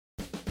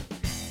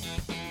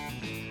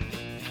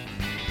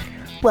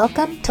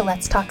Welcome to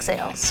Let's Talk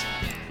Sales.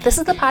 This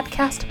is the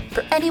podcast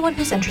for anyone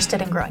who's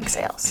interested in growing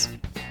sales.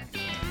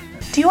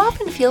 Do you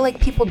often feel like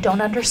people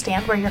don't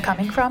understand where you're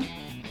coming from?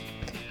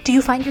 Do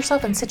you find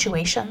yourself in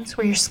situations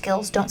where your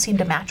skills don't seem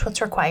to match what's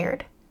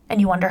required,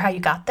 and you wonder how you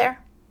got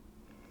there?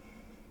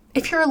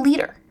 If you're a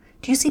leader,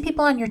 do you see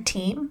people on your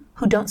team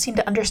who don't seem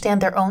to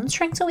understand their own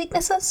strengths and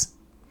weaknesses?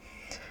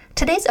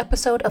 Today's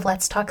episode of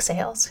Let's Talk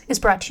Sales is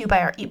brought to you by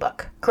our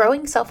ebook,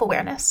 Growing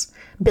Self-Awareness,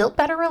 Build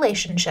Better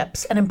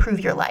Relationships and Improve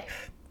Your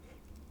Life.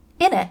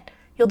 In it,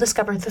 you'll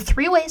discover the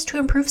 3 ways to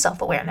improve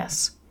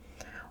self-awareness,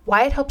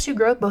 why it helps you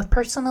grow both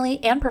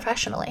personally and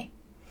professionally,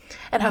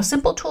 and how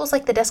simple tools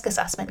like the DISC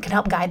assessment can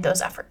help guide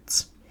those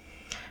efforts.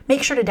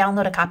 Make sure to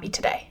download a copy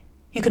today.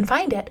 You can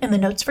find it in the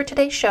notes for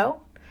today's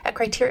show at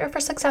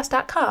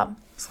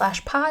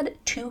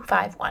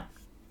criteriaforsuccess.com/pod251.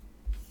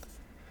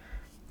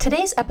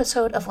 Today's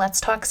episode of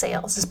Let's Talk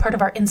Sales is part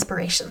of our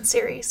Inspiration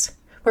series,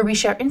 where we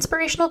share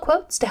inspirational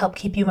quotes to help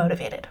keep you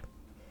motivated.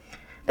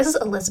 This is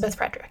Elizabeth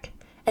Frederick,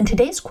 and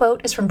today's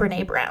quote is from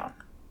Brené Brown.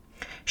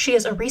 She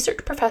is a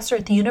research professor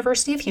at the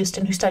University of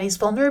Houston who studies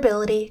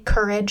vulnerability,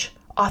 courage,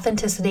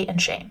 authenticity, and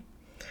shame.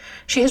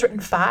 She has written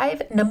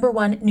 5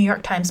 #1 New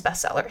York Times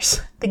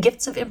bestsellers: The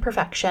Gifts of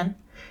Imperfection,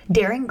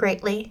 Daring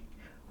Greatly,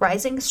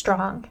 Rising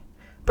Strong,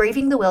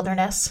 Braving the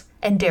Wilderness,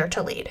 and Dare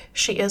to Lead.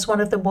 She is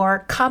one of the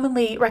more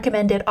commonly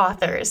recommended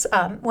authors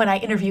when I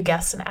interview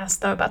guests and ask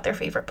them about their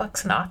favorite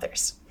books and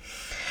authors.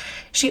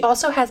 She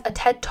also has a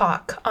TED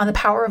Talk on the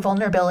power of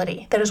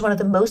vulnerability that is one of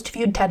the most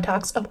viewed TED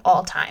Talks of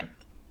all time.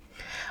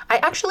 I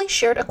actually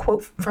shared a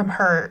quote from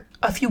her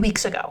a few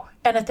weeks ago,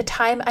 and at the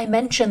time I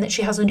mentioned that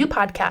she has a new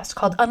podcast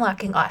called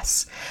Unlocking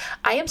Us.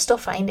 I am still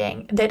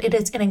finding that it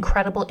is an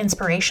incredible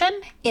inspiration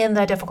in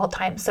the difficult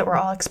times that we're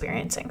all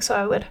experiencing, so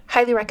I would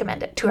highly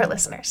recommend it to our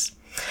listeners.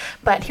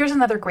 But here's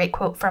another great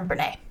quote from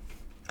Brené.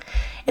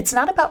 It's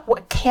not about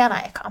what can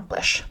I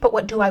accomplish, but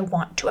what do I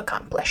want to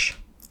accomplish?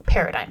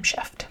 Paradigm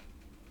shift.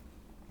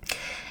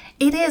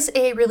 It is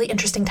a really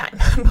interesting time,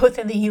 both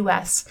in the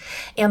US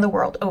and the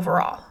world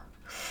overall.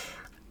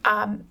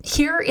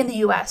 Here in the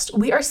US,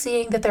 we are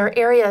seeing that there are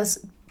areas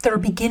that are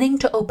beginning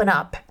to open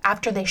up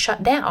after they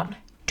shut down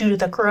due to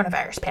the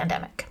coronavirus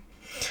pandemic.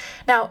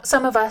 Now,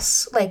 some of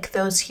us, like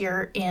those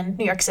here in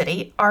New York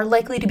City, are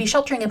likely to be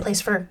sheltering in place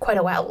for quite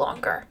a while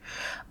longer.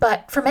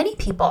 But for many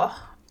people,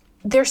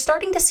 they're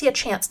starting to see a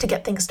chance to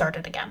get things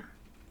started again.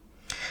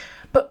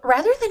 But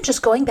rather than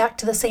just going back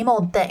to the same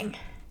old thing,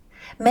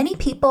 many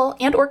people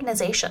and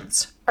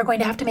organizations are going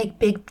to have to make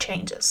big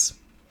changes.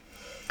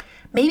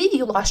 Maybe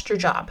you lost your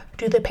job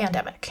due to the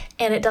pandemic,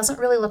 and it doesn't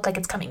really look like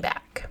it's coming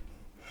back.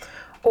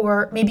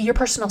 Or maybe your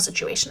personal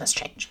situation has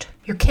changed.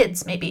 Your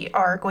kids maybe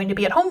are going to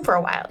be at home for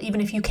a while,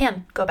 even if you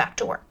can go back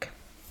to work.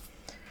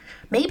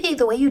 Maybe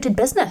the way you did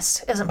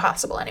business isn't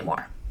possible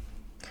anymore.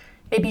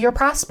 Maybe your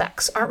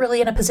prospects aren't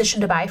really in a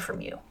position to buy from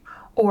you,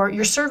 or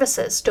your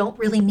services don't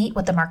really meet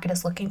what the market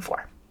is looking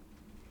for.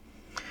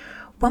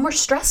 When we're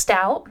stressed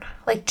out,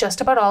 like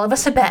just about all of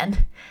us have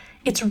been,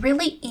 it's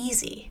really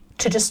easy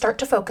to just start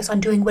to focus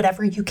on doing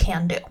whatever you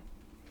can do.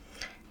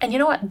 And you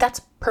know what? That's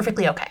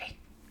perfectly okay,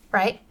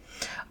 right?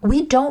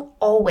 We don't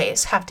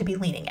always have to be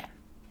leaning in.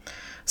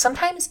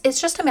 Sometimes it's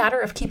just a matter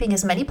of keeping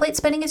as many plates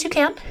spinning as you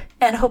can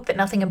and hope that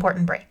nothing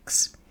important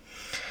breaks.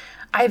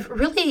 I've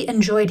really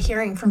enjoyed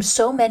hearing from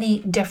so many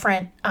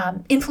different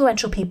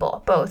influential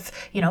people, both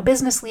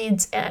business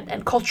leads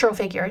and cultural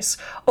figures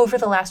over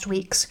the last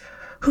weeks,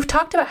 who've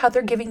talked about how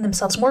they're giving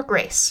themselves more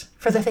grace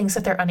for the things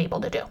that they're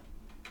unable to do.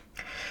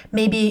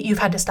 Maybe you've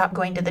had to stop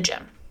going to the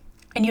gym,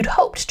 and you'd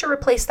hoped to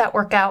replace that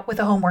workout with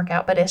a home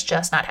workout, but it's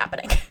just not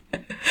happening.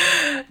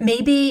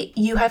 Maybe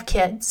you have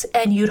kids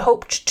and you'd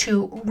hoped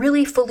to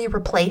really fully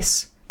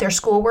replace their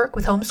schoolwork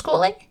with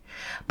homeschooling,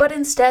 but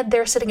instead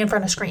they're sitting in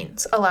front of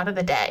screens a lot of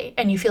the day,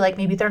 and you feel like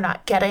maybe they're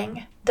not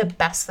getting the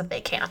best that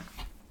they can.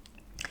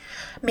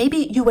 Maybe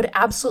you would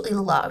absolutely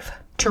love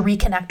to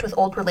reconnect with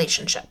old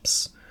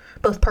relationships,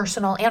 both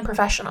personal and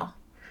professional,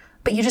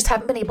 but you just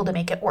haven't been able to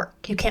make it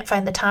work. You can't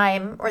find the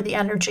time or the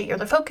energy or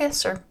the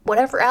focus or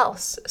whatever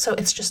else, so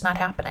it's just not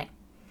happening.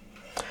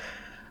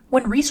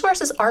 When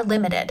resources are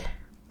limited,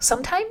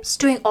 sometimes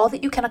doing all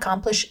that you can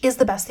accomplish is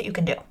the best that you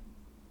can do.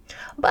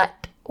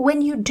 But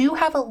when you do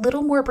have a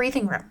little more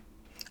breathing room,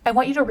 I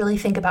want you to really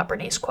think about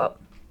Brené's quote.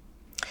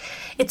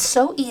 It's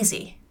so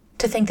easy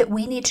to think that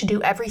we need to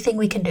do everything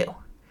we can do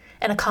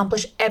and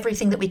accomplish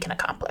everything that we can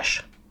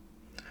accomplish.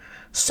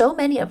 So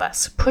many of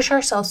us push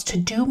ourselves to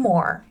do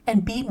more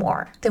and be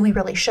more than we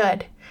really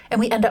should, and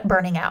we end up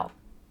burning out.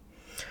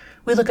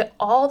 We look at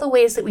all the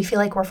ways that we feel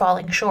like we're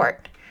falling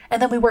short,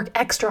 and then we work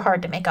extra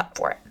hard to make up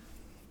for it.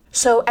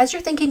 So as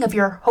you're thinking of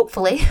your,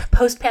 hopefully,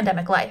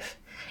 post-pandemic life,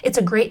 it's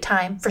a great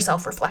time for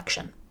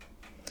self-reflection.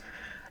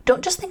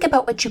 Don't just think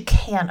about what you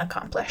can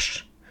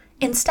accomplish.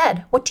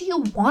 Instead, what do you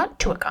want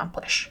to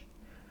accomplish?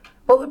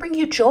 What would bring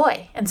you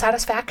joy and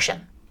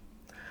satisfaction?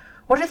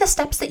 What are the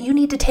steps that you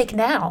need to take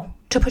now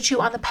to put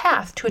you on the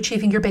path to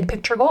achieving your big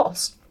picture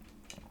goals?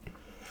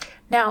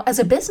 Now, as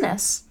a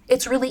business,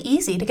 it's really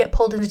easy to get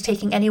pulled into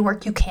taking any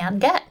work you can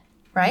get,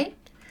 right?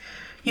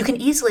 You can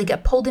easily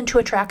get pulled into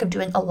a track of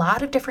doing a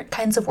lot of different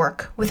kinds of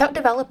work without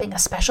developing a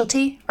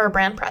specialty or a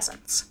brand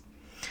presence.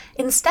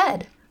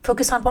 Instead,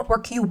 focus on what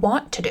work you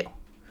want to do,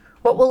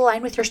 what will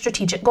align with your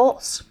strategic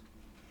goals.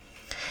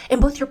 In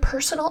both your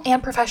personal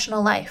and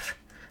professional life,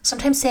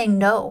 sometimes saying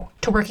no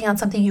to working on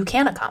something you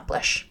can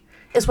accomplish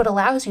is what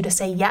allows you to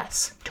say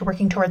yes to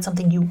working towards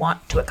something you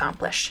want to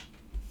accomplish.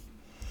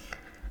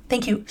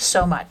 Thank you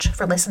so much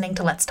for listening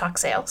to Let's Talk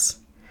Sales.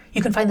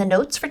 You can find the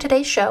notes for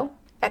today's show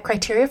at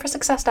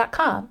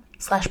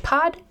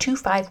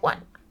criteriaforsuccess.com/pod251.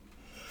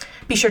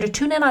 Be sure to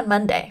tune in on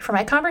Monday for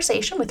my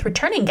conversation with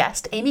returning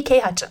guest Amy K.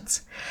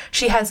 Hutchins.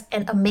 She has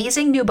an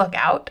amazing new book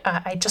out.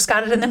 I just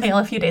got it in the mail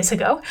a few days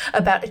ago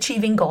about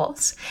achieving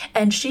goals,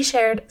 and she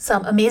shared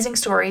some amazing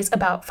stories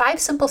about 5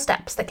 simple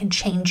steps that can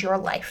change your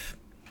life.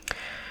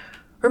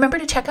 Remember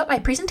to check out my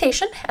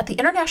presentation at the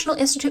International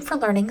Institute for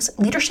Learning's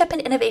Leadership and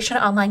Innovation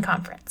Online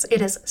Conference.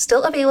 It is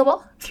still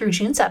available through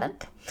June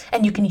 7th,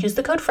 and you can use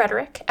the code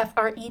Frederick,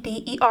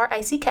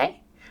 FREDERICK,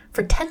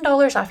 for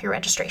 $10 off your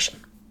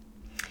registration.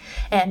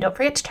 And don't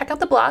forget to check out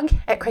the blog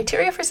at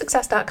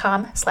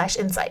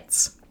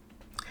criteriaforsuccess.com/insights.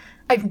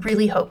 I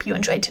really hope you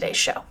enjoyed today's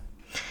show.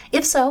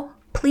 If so,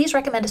 please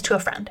recommend us to a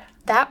friend.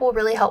 That will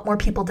really help more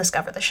people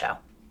discover the show.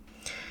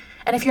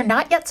 And if you're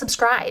not yet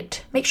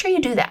subscribed, make sure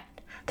you do that.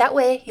 That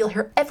way, you'll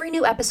hear every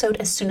new episode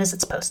as soon as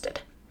it's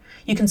posted.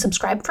 You can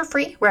subscribe for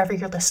free wherever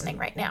you're listening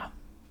right now.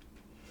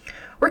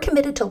 We're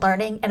committed to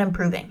learning and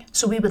improving,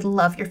 so we would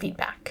love your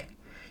feedback.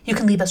 You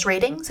can leave us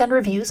ratings and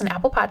reviews in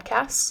Apple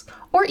Podcasts,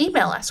 or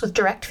email us with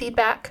direct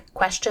feedback,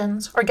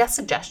 questions, or guest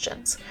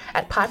suggestions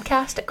at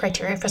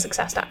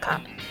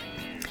podcast@criteriaforsuccess.com.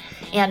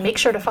 And make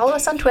sure to follow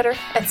us on Twitter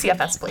at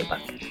CFS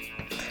Playbook.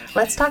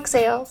 Let's Talk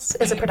Sales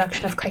is a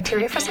production of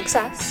Criteria for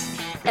Success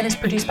and is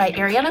produced by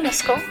Ariana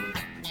Miskell,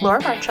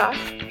 Laura Marchoff,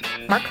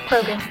 Mark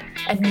Krogan,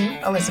 and me,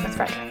 Elizabeth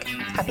Frederick.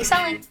 Happy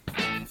selling!